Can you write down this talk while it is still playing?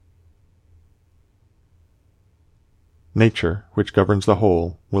Nature, which governs the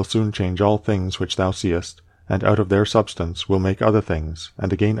whole, will soon change all things which thou seest, and out of their substance will make other things,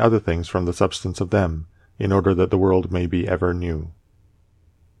 and again other things from the substance of them, in order that the world may be ever new.